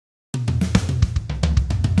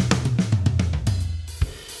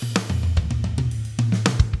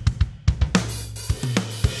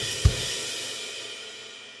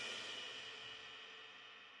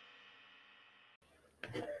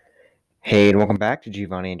Hey, and welcome back to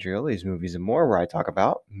Giovanni Andreoli's Movies and More, where I talk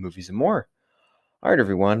about movies and more. All right,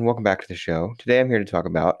 everyone, welcome back to the show. Today I'm here to talk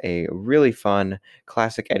about a really fun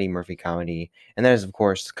classic Eddie Murphy comedy, and that is, of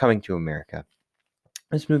course, Coming to America.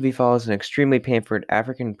 This movie follows an extremely pampered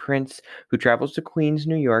African prince who travels to Queens,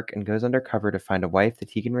 New York, and goes undercover to find a wife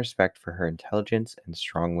that he can respect for her intelligence and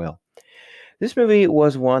strong will. This movie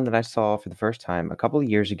was one that I saw for the first time a couple of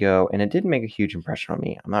years ago, and it didn't make a huge impression on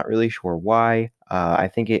me. I'm not really sure why. I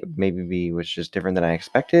think it was just different than I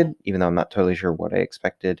expected, even though I'm not totally sure what I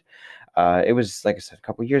expected. It was, like I said, a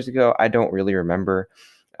couple of years ago. I don't really remember.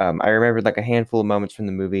 I remembered like a handful of moments from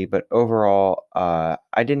the movie, but overall, I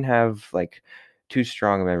didn't have like too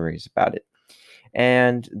strong memories about it.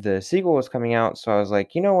 And the sequel was coming out, so I was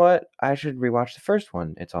like, you know what? I should rewatch the first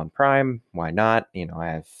one. It's on Prime. Why not?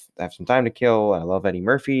 I have some time to kill. I love Eddie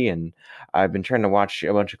Murphy, and I've been trying to watch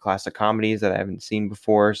a bunch of classic comedies that I haven't seen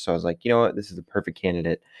before. So I was like, you know what? This is the perfect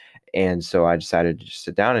candidate. And so I decided to just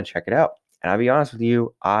sit down and check it out. And I'll be honest with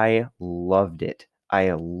you, I loved it.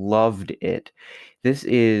 I loved it. This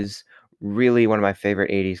is really one of my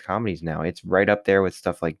favorite 80s comedies now. It's right up there with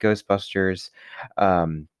stuff like Ghostbusters.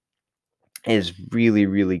 Um, is really,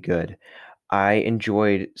 really good. I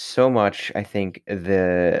enjoyed so much, I think,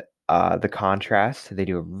 the contrast. They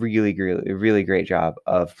do a really great job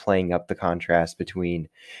of playing up the contrast between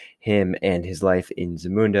him and his life in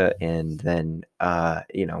Zamunda and then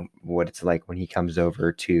what it's like when he comes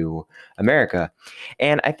over to America.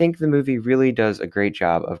 And I think the movie really does a great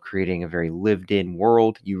job of creating a very lived-in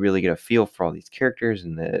world. You really get a feel for all these characters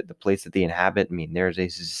and the place that they inhabit. I mean, there's a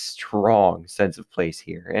strong sense of place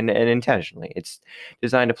here, and intentionally. It's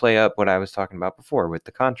designed to play up what I was talking about before with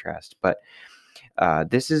the contrast. But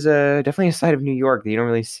this is definitely a side of New York that you don't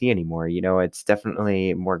really see anymore. It's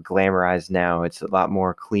definitely more glamorized now. It's a lot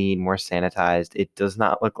more clean, more sanitized. It does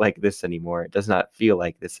not look like this anymore. It does not feel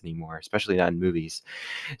like this anymore, especially not in movies.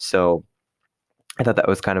 So I thought that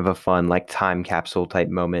was kind of a fun, like, time capsule type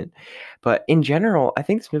moment. But in general, I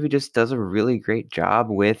think this movie just does a really great job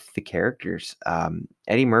with the characters.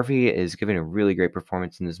 Eddie Murphy is giving a really great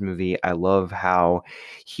performance in this movie. I love how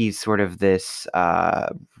he's sort of this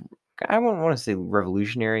I won't want to say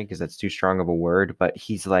revolutionary because that's too strong of a word, but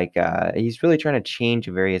he's really trying to change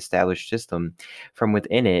a very established system from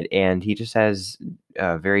within it, and he just has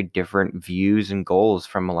very different views and goals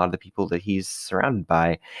from a lot of the people that he's surrounded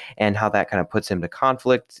by, and how that kind of puts him to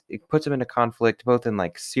conflict. It puts him into conflict both in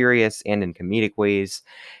like serious and in comedic ways.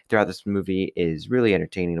 Throughout this movie is really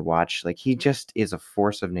entertaining to watch. Like, he just is a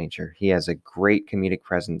force of nature. He has a great comedic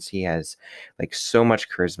presence. He has like so much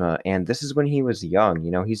charisma, and this is when he was young.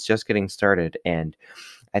 He's just getting started, and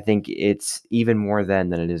I think it's even more then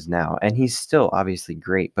than it is now. And he's still obviously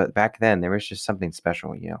great, but back then there was just something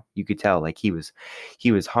special. You could tell like he was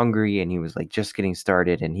hungry, and he was like just getting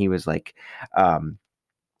started, and he was like um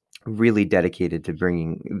really dedicated to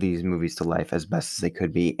bringing these movies to life as best as they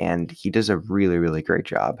could be, and he does a really, really great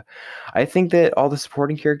job. I think that all the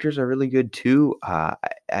supporting characters are really good too. I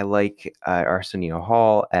like Arsenio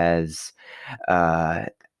Hall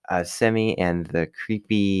uh, Semi, and the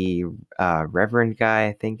creepy Reverend guy.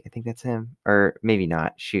 I think that's him, or maybe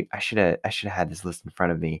not. Shoot, I should have had this list in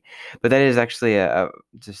front of me, but that is actually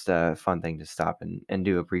just a fun thing to stop and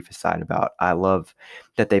do a brief aside about. I love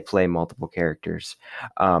that they play multiple characters.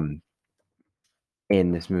 Um,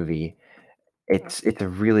 in this movie. It's a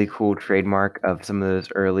really cool trademark of some of those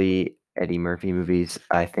early Eddie Murphy movies.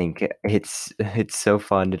 I think it's so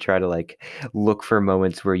fun to try to like look for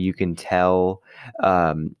moments where you can tell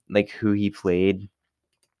like who he played.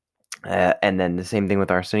 And then the same thing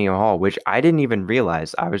with Arsenio Hall, which I didn't even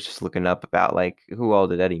realize. I was just looking up about like who all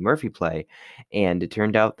did Eddie Murphy play, and it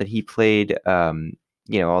turned out that he played all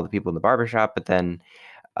the people in the barbershop, but then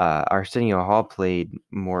Arsenio Hall played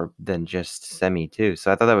more than just Semi too,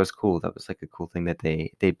 so I thought that was cool. That was like a cool thing that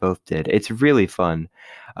they both did. It's really fun.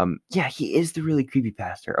 Yeah, he is the really creepy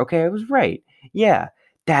pastor. Okay, I was right. Yeah,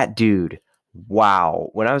 that dude. Wow.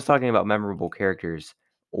 When I was talking about memorable characters,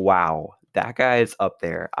 wow, that guy is up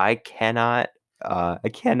there. I cannot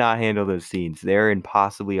handle those scenes. They're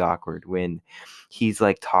impossibly awkward when he's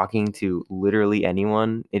like talking to literally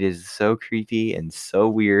anyone. It is so creepy and so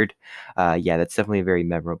weird. Yeah, that's definitely a very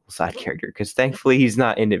memorable side character because thankfully he's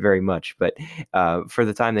not in it very much. But for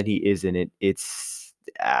the time that he is in it, it's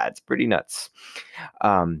pretty nuts.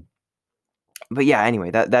 Um, but yeah,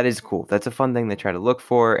 anyway, that is cool. That's a fun thing to try to look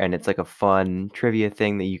for, and it's like a fun trivia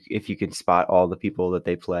thing that if you can spot all the people that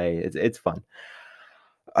they play, it's fun.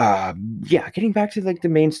 Yeah, getting back to like the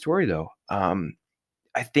main story though.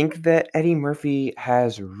 I think that Eddie Murphy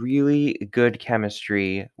has really good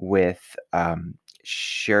chemistry with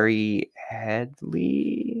Sherry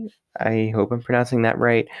Headley. I hope I'm pronouncing that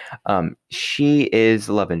right. She is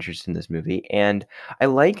the love interest in this movie, and I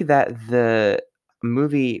like that the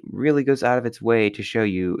movie really goes out of its way to show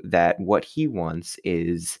you that what he wants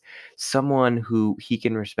is someone who he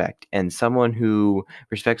can respect and someone who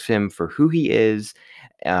respects him for who he is,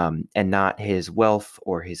 and not his wealth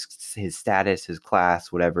or his status, his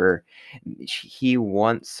class, whatever. He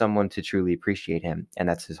wants someone to truly appreciate him, and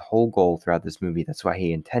that's his whole goal throughout this movie. That's why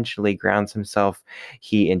he intentionally grounds himself.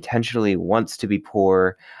 He intentionally wants to be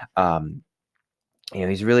poor. Um,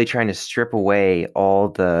 he's really trying to strip away all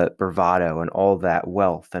the bravado and all that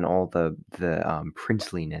wealth and all the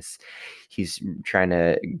princeliness. He's trying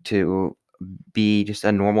to be just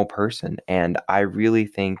a normal person, and I really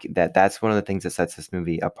think that that's one of the things that sets this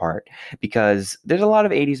movie apart, because there's a lot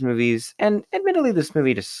of 80s movies, and admittedly this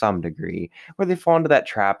movie to some degree, where they fall into that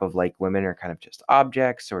trap of like women are kind of just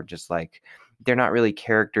objects, or just like they're not really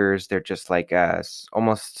characters. They're just like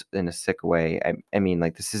almost in a sick way. I mean,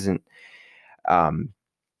 like, this isn't um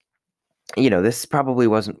this probably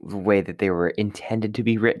wasn't the way that they were intended to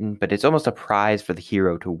be written, but it's almost a prize for the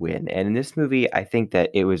hero to win. And in this movie, I think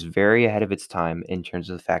that it was very ahead of its time in terms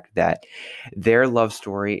of the fact that their love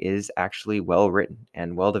story is actually well written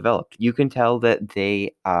and well developed. You can tell that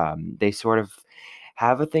they sort of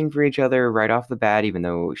have a thing for each other right off the bat, even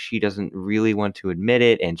though she doesn't really want to admit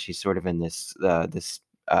it, and she's sort of in this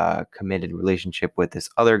committed relationship with this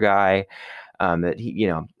other guy, that he,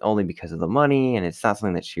 only because of the money, and it's not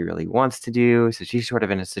something that she really wants to do. So she's sort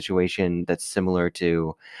of in a situation that's similar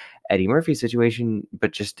to Eddie Murphy's situation,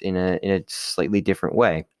 but just in a slightly different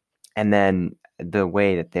way. And then the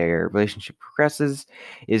way that their relationship progresses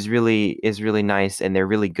is really nice, and they're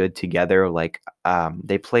really good together. Like,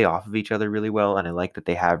 they play off of each other really well, and I like that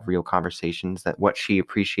they have real conversations. That what she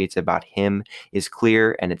appreciates about him is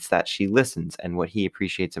clear, and it's that she listens, and what he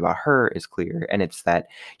appreciates about her is clear, and it's that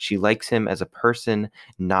she likes him as a person,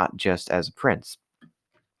 not just as a prince.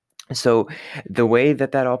 So the way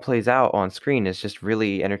that that all plays out on screen is just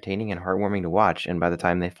really entertaining and heartwarming to watch. And by the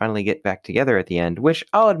time they finally get back together at the end, which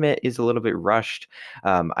I'll admit is a little bit rushed,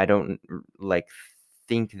 I don't like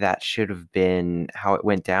think that should have been how it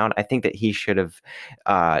went down. I think that he should have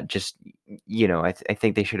just, I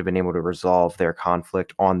think they should have been able to resolve their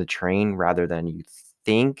conflict on the train rather than you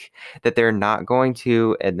think that they're not going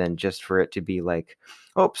to, and then just for it to be like,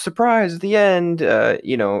 oh, surprise, the end,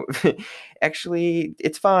 actually,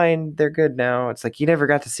 it's fine. They're good now. It's like you never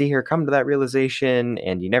got to see her come to that realization,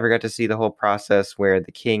 and you never got to see the whole process where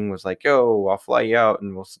the king was like, "Yo, I'll fly you out,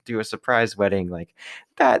 and we'll do a surprise wedding." Like,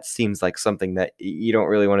 that seems like something that you don't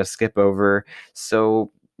really want to skip over.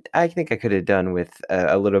 So I think I could have done with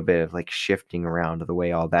a little bit of like shifting around the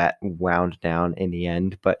way all that wound down in the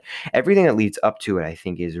end. But everything that leads up to it, I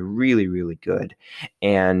think, is really, really good.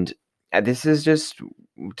 And this is just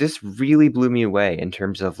really blew me away in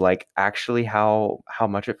terms of like actually how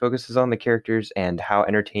much it focuses on the characters and how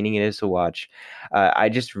entertaining it is to watch. I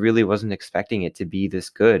just really wasn't expecting it to be this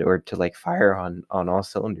good, or to like fire on all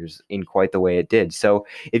cylinders in quite the way it did. So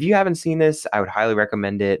if you haven't seen this, I would highly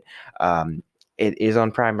recommend it. It is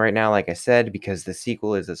on Prime right now, like I said, because the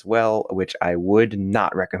sequel is as well, which I would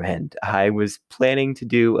not recommend. I was planning to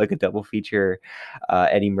do like a double feature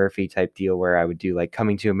Eddie Murphy type deal, where I would do like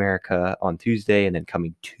Coming to America on Tuesday and then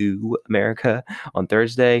Coming to America on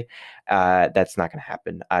Thursday. That's not going to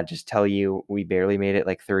happen. I just tell you, we barely made it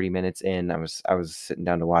like 30 minutes in. I was sitting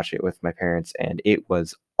down to watch it with my parents, and it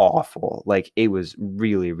was awful. Like, it was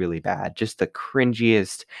really, really bad. Just the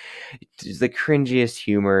cringiest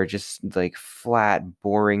humor, just like flat,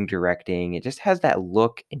 boring directing. It just has that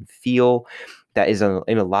look and feel that is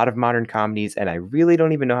in a lot of modern comedies, and I really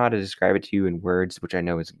don't even know how to describe it to you in words, which I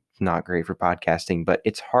know is not great for podcasting, but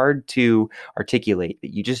it's hard to articulate.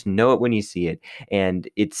 That you just know it when you see it, and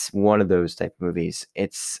it's one of those type of movies.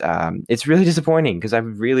 It's really disappointing because I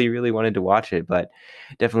really, really wanted to watch it, but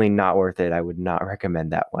definitely not worth it. I would not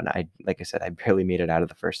recommend that one. Like I said, I barely made it out of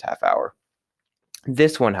the first half hour.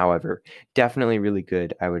 This one, however, definitely really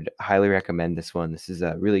good. I would highly recommend this one. This is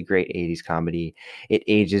a really great 80s comedy. It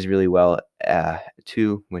ages really well,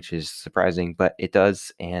 too, which is surprising, but it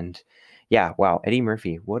does. And yeah, wow, Eddie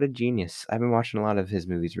Murphy, what a genius. I've been watching a lot of his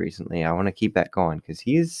movies recently. I want to keep that going because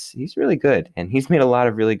he's really good, and he's made a lot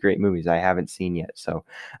of really great movies I haven't seen yet. So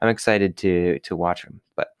I'm excited to watch them.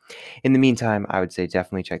 But in the meantime, I would say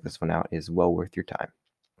definitely check this one out. It is well worth your time.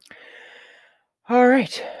 All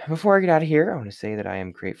right. Before I get out of here, I want to say that I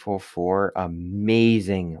am grateful for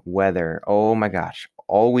amazing weather. Oh my gosh.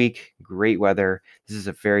 all week. Great weather. This is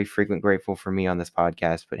a very frequent grateful for me on this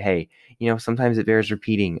podcast, but hey, sometimes it bears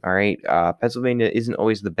repeating. All right. Pennsylvania isn't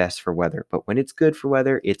always the best for weather, but when it's good for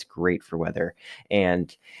weather, it's great for weather.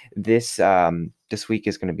 And this week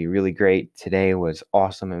is going to be really great. Today was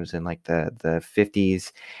awesome. It was in like the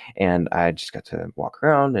 50s, and I just got to walk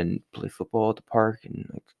around and play football at the park, and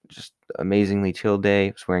like just amazingly chill day.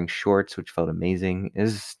 I was wearing shorts, which felt amazing.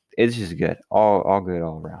 It's just good, all good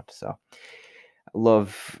all around. So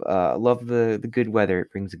love the good weather.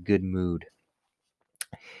 It brings a good mood.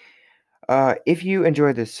 If you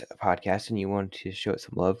enjoyed this podcast and you want to show it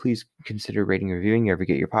some love, please consider rating and reviewing wherever you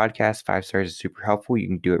get your podcast. 5 stars is super helpful. You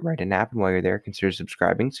can do it right in app, and while you're there, consider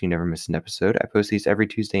subscribing so you never miss an episode. I post these every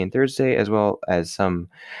Tuesday and Thursday, as well as some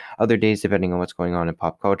other days depending on what's going on in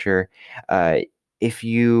pop culture. If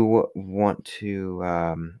you want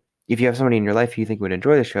to, if you have somebody in your life who you think would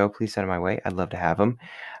enjoy the show, please send them my way. I'd love to have them.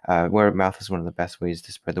 Word of mouth is one of the best ways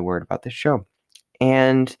to spread the word about this show.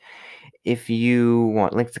 And if you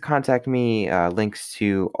want links to contact me, links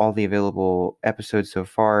to all the available episodes so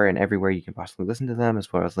far and everywhere you can possibly listen to them,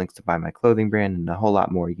 as well as links to buy my clothing brand and a whole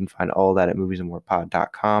lot more, you can find all that at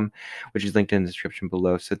moviesandmorepod.com, which is linked in the description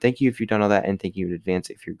below. So thank you if you've done all that, and thank you in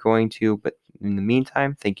advance if you're going to. But in the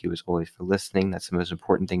meantime, thank you as always for listening. That's the most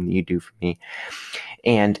important thing that you do for me.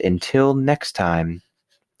 And until next time,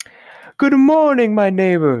 good morning, my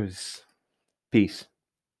neighbors. Peace.